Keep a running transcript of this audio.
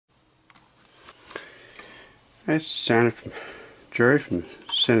Hi, this is Jerry from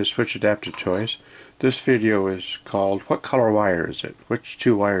Santa Switch Adaptive Toys. This video is called What Color Wire Is It? Which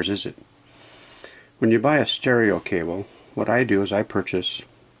two wires is it? When you buy a stereo cable, what I do is I purchase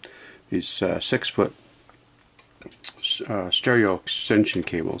these 6-foot stereo extension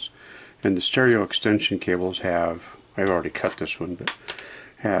cables. And the stereo extension cables have, I've already cut this one, but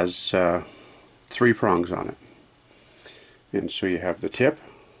has 3 prongs on it. And so you have the tip,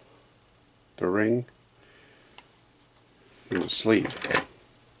 the ring, and a sleeve.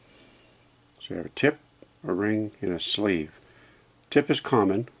 So you have a tip, a ring, and a sleeve. Tip is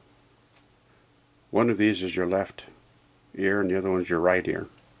common. One of these is your left ear and the other one is your right ear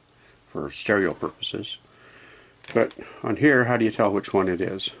for stereo purposes. But on here, how do you tell which one it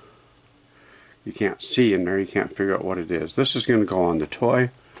is? You can't see in there, you can't figure out what it is. This is going to go on the toy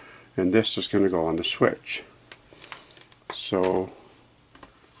and this is going to go on the switch. So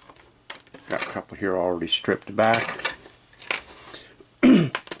got a couple here already stripped back.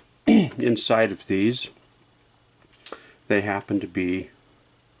 Inside of these, they happen to be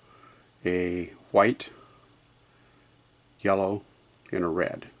a white, yellow, and a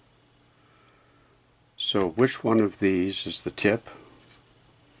red. So which one of these is the tip,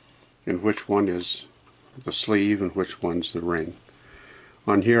 and which one is the sleeve, and which one's the ring?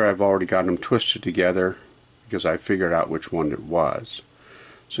 On here I've already got them twisted together because I figured out which one it was.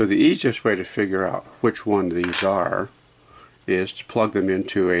 So the easiest way to figure out which one these are is to plug them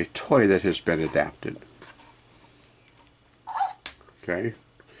into a toy that has been adapted. Okay,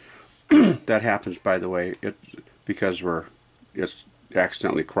 that happens, by the way, because it's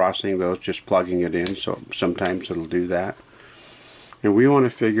accidentally crossing those, just plugging it in, so sometimes it'll do that. And we want to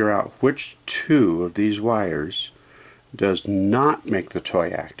figure out which two of these wires does not make the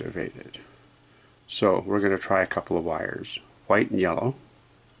toy activated. So we're going to try a couple of wires, white and yellow.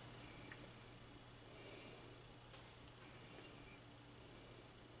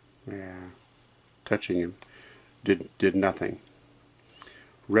 Yeah, touching him did nothing.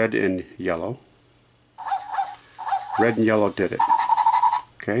 Red and yellow. Red and yellow did it.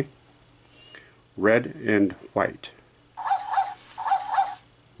 Okay. Red and white.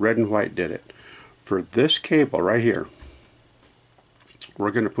 Red and white did it. For this cable right here,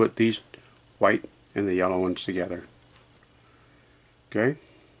 we're going to put these white and the yellow ones together. Okay?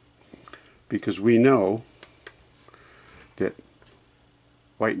 Because we know that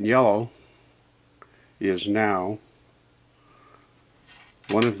white and yellow is now,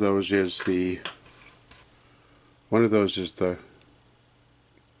 one of those is the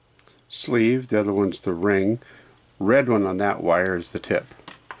sleeve, the other one's the ring. Red one on that wire is the tip.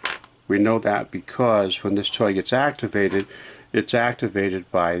 We know that because when this toy gets activated, it's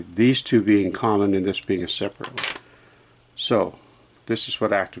activated by these two being common and this being a separate one. So this is what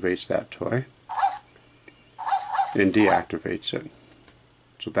activates that toy and deactivates it.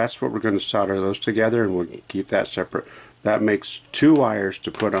 So that's what we're going to solder those together, and we'll keep that separate. That makes 2 wires to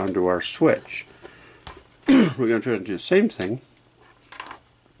put onto our switch. We're going to try to do the same thing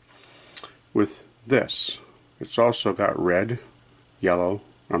with this. It's also got red, yellow,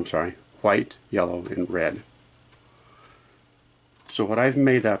 white, yellow, and red. So what I've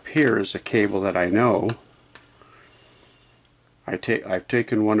made up here is a cable that I know. I've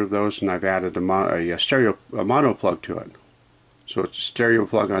taken one of those and I've added a mono plug to it. So it's a stereo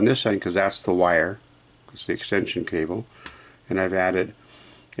plug on this end because that's the wire, it's the extension cable, and I've added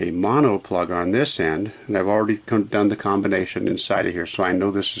a mono plug on this end, and I've already done the combination inside of here, so I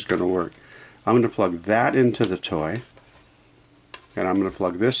know this is going to work. I'm going to plug that into the toy, and I'm going to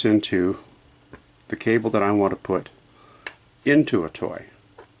plug this into the cable that I want to put into a toy.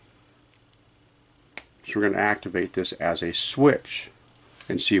 So we're going to activate this as a switch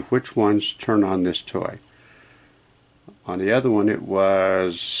and see which ones turn on this toy. On the other one, it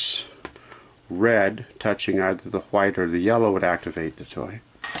was red touching either the white or the yellow would activate the toy.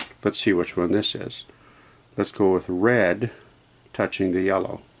 Let's see which one this is. Let's go with red touching the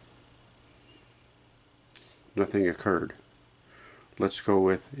yellow. Nothing occurred. Let's go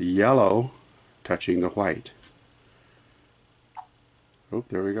with yellow touching the white. Oh,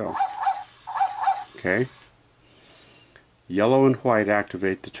 there we go. Okay. Yellow and white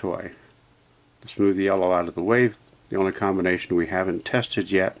activate the toy. Let's move the yellow out of the way. The only combination we haven't tested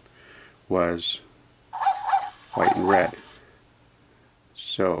yet was white and red.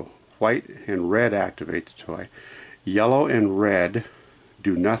 So white and red activate the toy. Yellow and red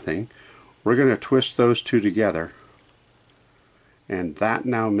do nothing. We're going to twist those two together, and that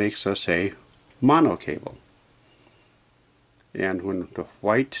now makes us a mono cable. And when the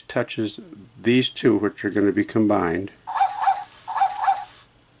white touches these two, which are going to be combined,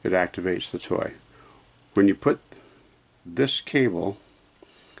 it activates the toy. when you put this cable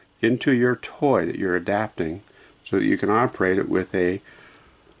into your toy that you're adapting so that you can operate it with a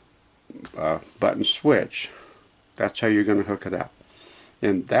button switch, that's how you're going to hook it up.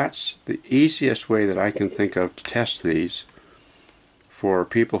 And that's the easiest way that I can think of to test these for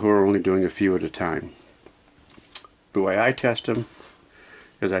people who are only doing a few at a time. The way I test them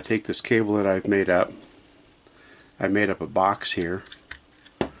is I take this cable that I've made up. I made up a box here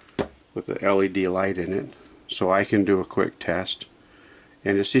with the LED light in it so I can do a quick test,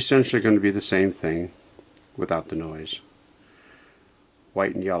 and it's essentially going to be the same thing without the noise.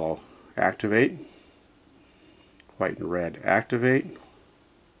 White and yellow, activate. White and red, activate.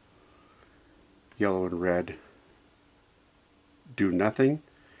 Yellow and red, do nothing.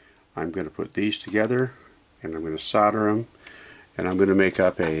 I'm going to put these together and I'm going to solder them, and I'm going to make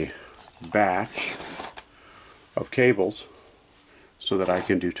up a batch of cables so that I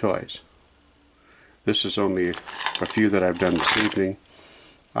can do toys. This is only a few that I've done this evening.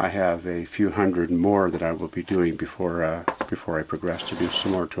 I have a few hundred more that I will be doing before I progress to do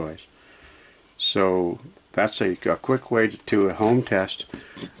some more toys. So that's a quick way to do a home test.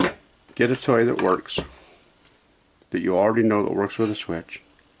 Get a toy that works, that you already know that works with a switch.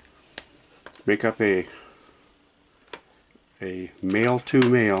 Make up a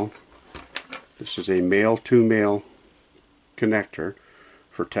male-to-male. This is a male-to-male connector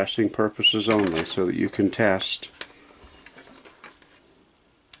for testing purposes only, so that you can test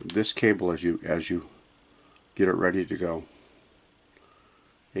this cable as you get it ready to go.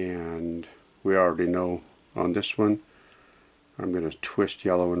 And we already know on this one, I'm going to twist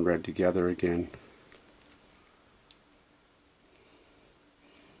yellow and red together again.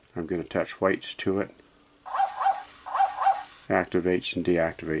 I'm going to touch whites to it. Activates and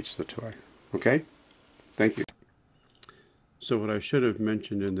deactivates the toy. Okay? Thank you. So what I should have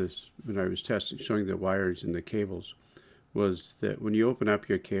mentioned in this, when I was testing, showing the wires and the cables, was that when you open up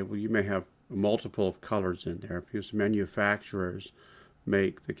your cable, you may have multiple of colors in there because manufacturers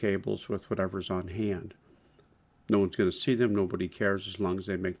make the cables with whatever's on hand. No one's going to see them, nobody cares as long as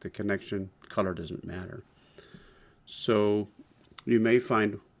they make the connection. Color doesn't matter. So you may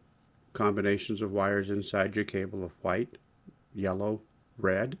find combinations of wires inside your cable of white, yellow,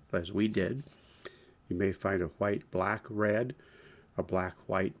 red, as we did. You may find a white, black, red, a black,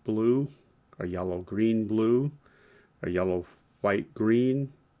 white, blue, a yellow, green, blue, a yellow, white,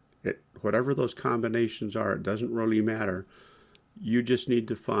 green. Whatever those combinations are, it doesn't really matter. You just need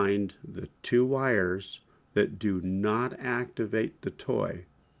to find the two wires that do not activate the toy.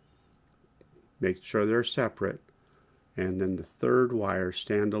 Make sure they're separate, and then the third wire,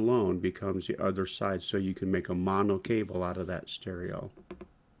 standalone, becomes the other side, so you can make a mono cable out of that stereo.